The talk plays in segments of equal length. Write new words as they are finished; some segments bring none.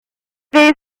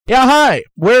Yeah, hi.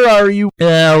 Where are you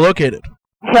located?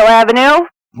 Hill Avenue,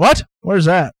 What? Where's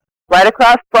that? right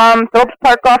across from Phillips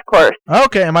Park Golf Course.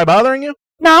 Okay, am I bothering you?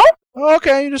 No?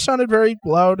 Okay, you just sounded very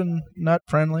loud and not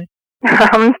friendly.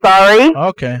 I'm sorry.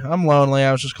 Okay, I'm lonely.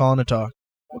 I was just calling to talk.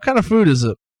 What kind of food is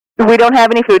it? We don't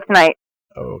have any food tonight.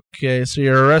 Okay, so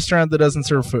you're a restaurant that doesn't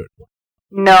serve food.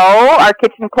 No, our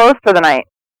kitchen closed for the night.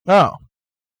 Oh.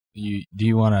 Do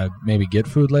you want to maybe get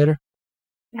food later?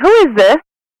 Who is this?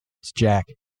 It's Jack.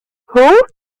 Who?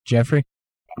 Jeffrey?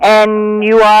 And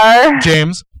you are?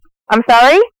 James. I'm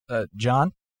sorry?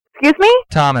 John? Excuse me?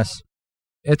 Thomas.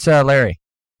 It's Larry.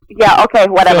 Yeah, okay,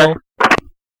 whatever. Phil.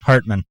 Hartman.